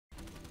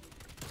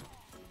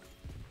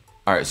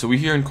Alright, so we're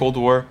here in Cold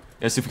War.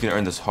 Let's see if we can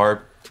earn this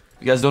HARP.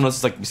 You guys don't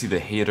notice, like, we see the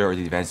H.A.R.P or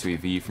the Advanced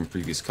UAV from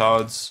previous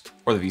CODs,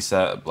 or the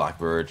VSAT,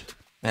 Blackbird.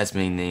 It has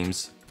many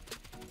names.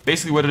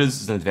 Basically what it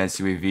is an advanced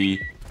UAV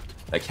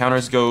that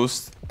counters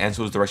Ghost and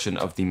shows the direction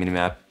of the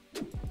minimap.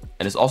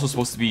 And it's also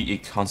supposed to be a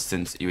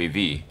constant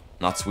UAV,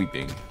 not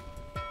sweeping.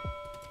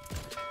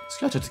 This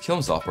guy tried to kill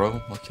himself, bro,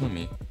 while killing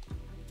me.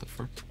 What the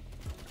frick?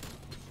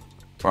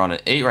 We're on an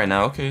 8 right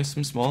now. Okay,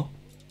 some small.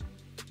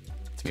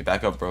 Let me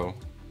back up, bro.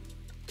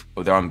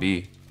 Oh, they're on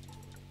B.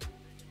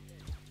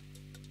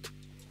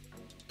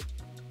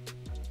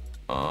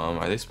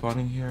 Are they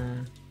spawning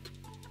here?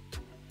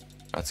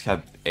 Let's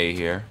cap A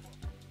here.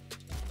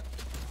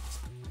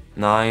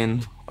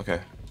 9. Okay.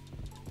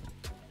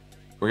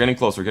 We're getting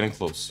close. We're getting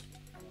close.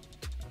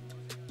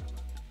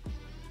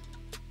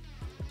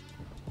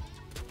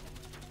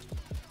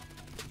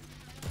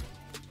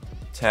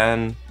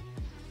 Ten.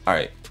 All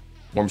right.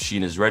 War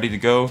Machine is ready to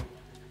go.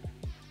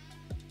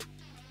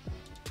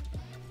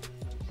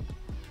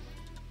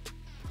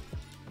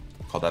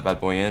 Call that bad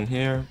boy in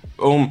here.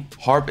 Boom.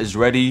 HARP is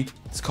ready.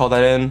 Let's call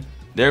that in.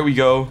 There we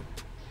go.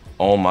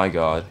 Oh my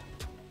god.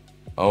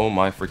 Oh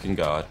my freaking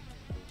god.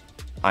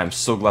 I'm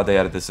so glad they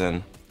added this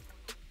in.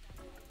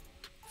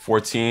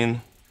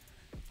 14.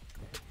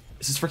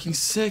 This is freaking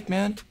sick,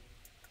 man.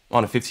 I'm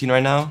on a 15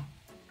 right now.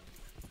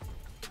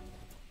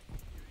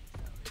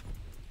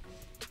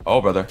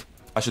 Oh, brother.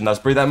 I should not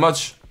spray that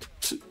much.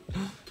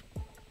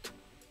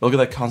 Look at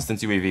that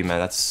constant UAV, man.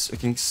 That's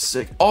freaking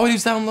sick. Oh,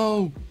 he's down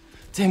low.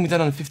 Damn, we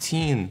died on a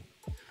 15.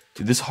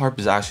 Dude, this HARP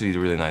is actually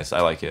really nice.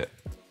 I like it.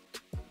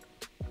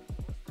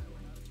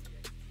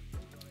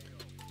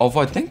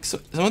 Although I think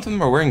some of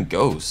them are wearing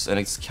ghosts, and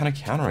it's kind of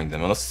countering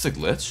them, unless it's a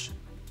glitch.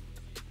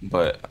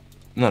 But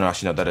no,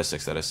 actually no, that is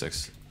 6. That is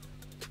 6.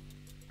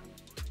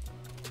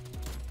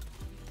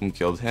 And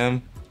killed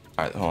him.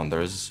 All right, hold on.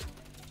 There's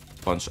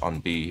a bunch on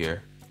B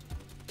here.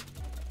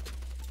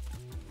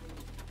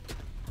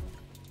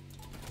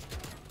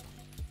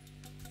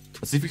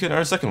 Let's see if we can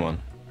earn a second one.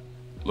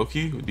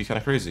 Loki would be kind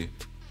of crazy.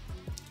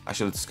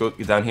 Actually, let's go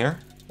down here.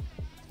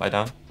 Lie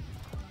down.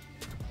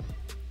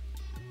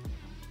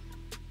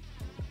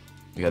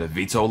 We got a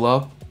VTOL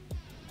up.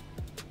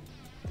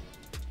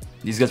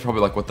 These guys are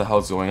probably like, what the hell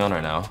is going on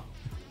right now?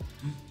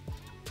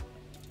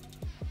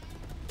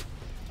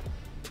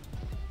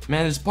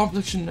 Man, there's bomb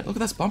protection. Look at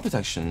that bomb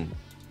protection.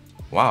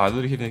 Wow, I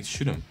literally can't even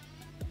shoot him.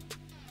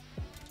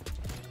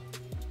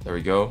 There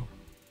we go.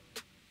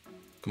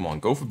 Come on,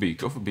 go for B.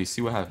 Go for B.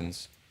 See what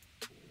happens.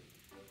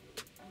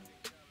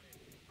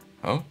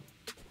 Oh?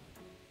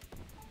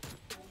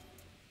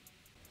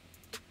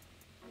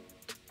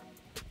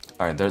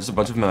 Alright, there's a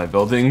bunch of them in my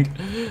building.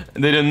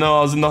 And they didn't know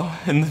I was in the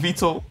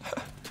VTOL.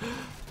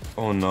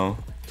 Oh no.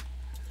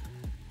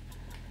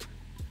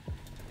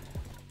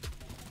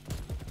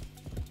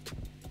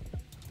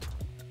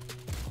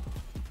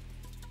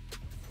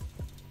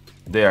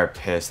 They are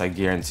pissed, I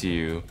guarantee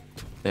you.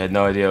 They had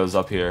no idea I was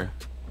up here.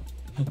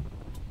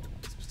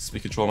 Let me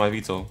control my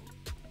VTOL.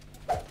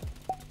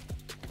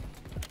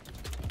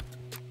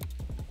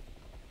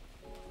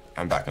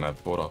 I'm backing up.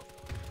 Hold up.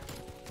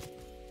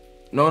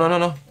 No.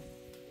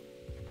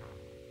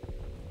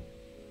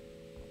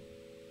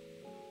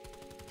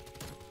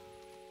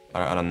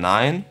 Alright, on a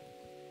 9.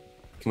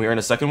 Can we earn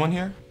a second one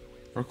here?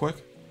 Real quick.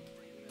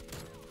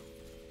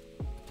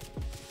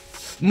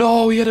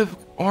 No, he had a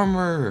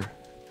armor.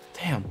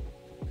 Damn.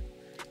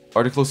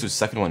 Already close to his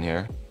second one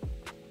here.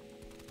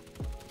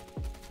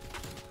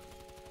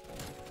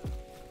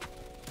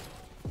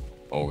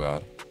 Oh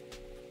god.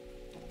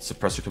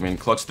 Suppressor coming in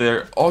clutch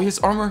there. Oh, he has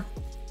armor.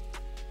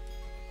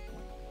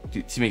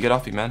 Dude, teammate, get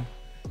off me, man.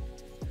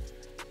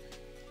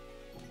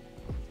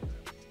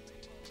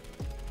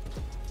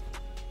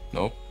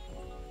 Nope.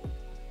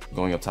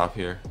 Going up top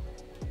here.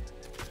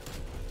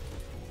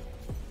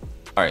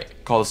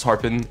 Alright, call this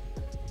HARP in.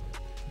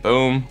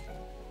 Boom.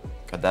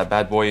 Got that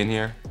bad boy in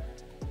here.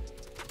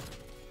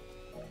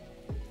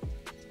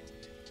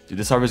 Dude,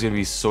 this HARP is gonna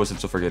be so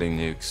essential for getting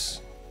nukes.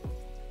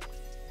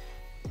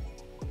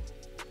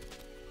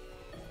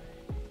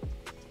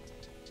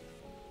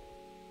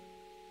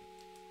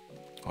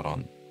 Hold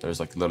on. There's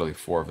like literally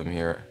 4 of them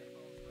here.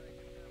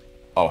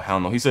 Oh, hell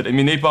no. He said, I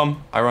mean, napalm.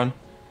 I run.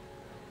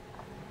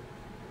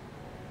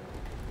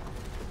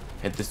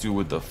 Hit this dude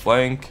with the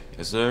flank.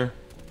 Yes, sir.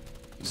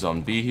 He's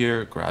on B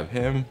here. Grab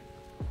him.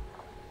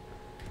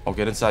 Oh,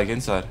 get inside. Get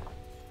inside.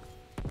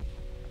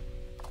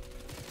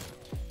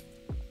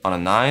 On a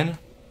 9.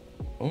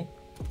 Oh.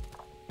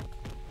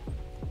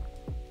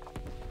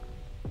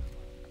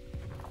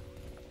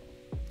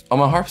 Oh,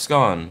 my HARP's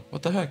gone.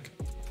 What the heck?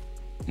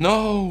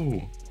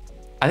 No.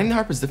 I think the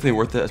HARP is definitely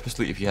worth it,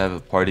 especially if you have a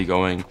party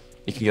going.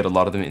 You can get a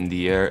lot of them in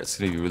the air. It's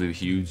going to be really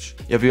huge.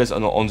 Yeah, if you guys are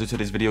enjoyed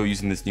today's video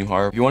using this new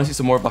HARP, if you want to see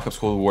some more Black Ops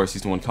Cold War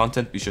Season 1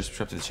 content, be sure to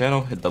subscribe to the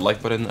channel, hit the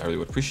like button. I really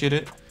would appreciate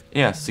it. And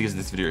yeah, see you guys in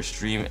this video or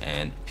stream,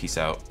 and peace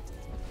out.